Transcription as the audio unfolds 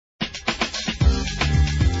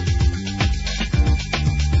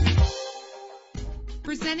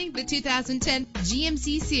Presenting the 2010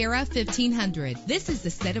 GMC Sierra 1500. This is the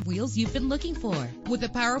set of wheels you've been looking for, with a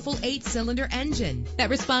powerful 8-cylinder engine that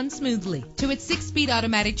responds smoothly to its 6-speed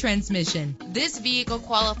automatic transmission. This vehicle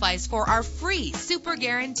qualifies for our free Super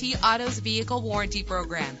Guarantee Autos Vehicle Warranty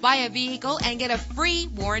Program. Buy a vehicle and get a free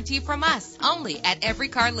warranty from us, only at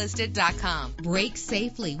everycarlisted.com. Brake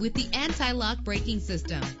safely with the anti-lock braking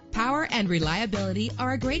system. Power and reliability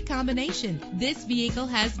are a great combination. This vehicle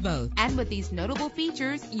has both. And with these notable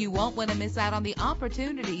features, you won't want to miss out on the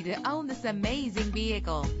opportunity to own this amazing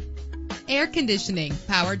vehicle. Air conditioning,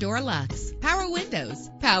 power door locks, power windows,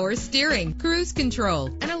 power steering, cruise control,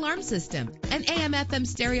 an alarm system, an AM/FM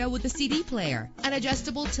stereo with a CD player, an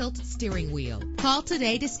adjustable tilt steering wheel. Call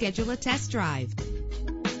today to schedule a test drive.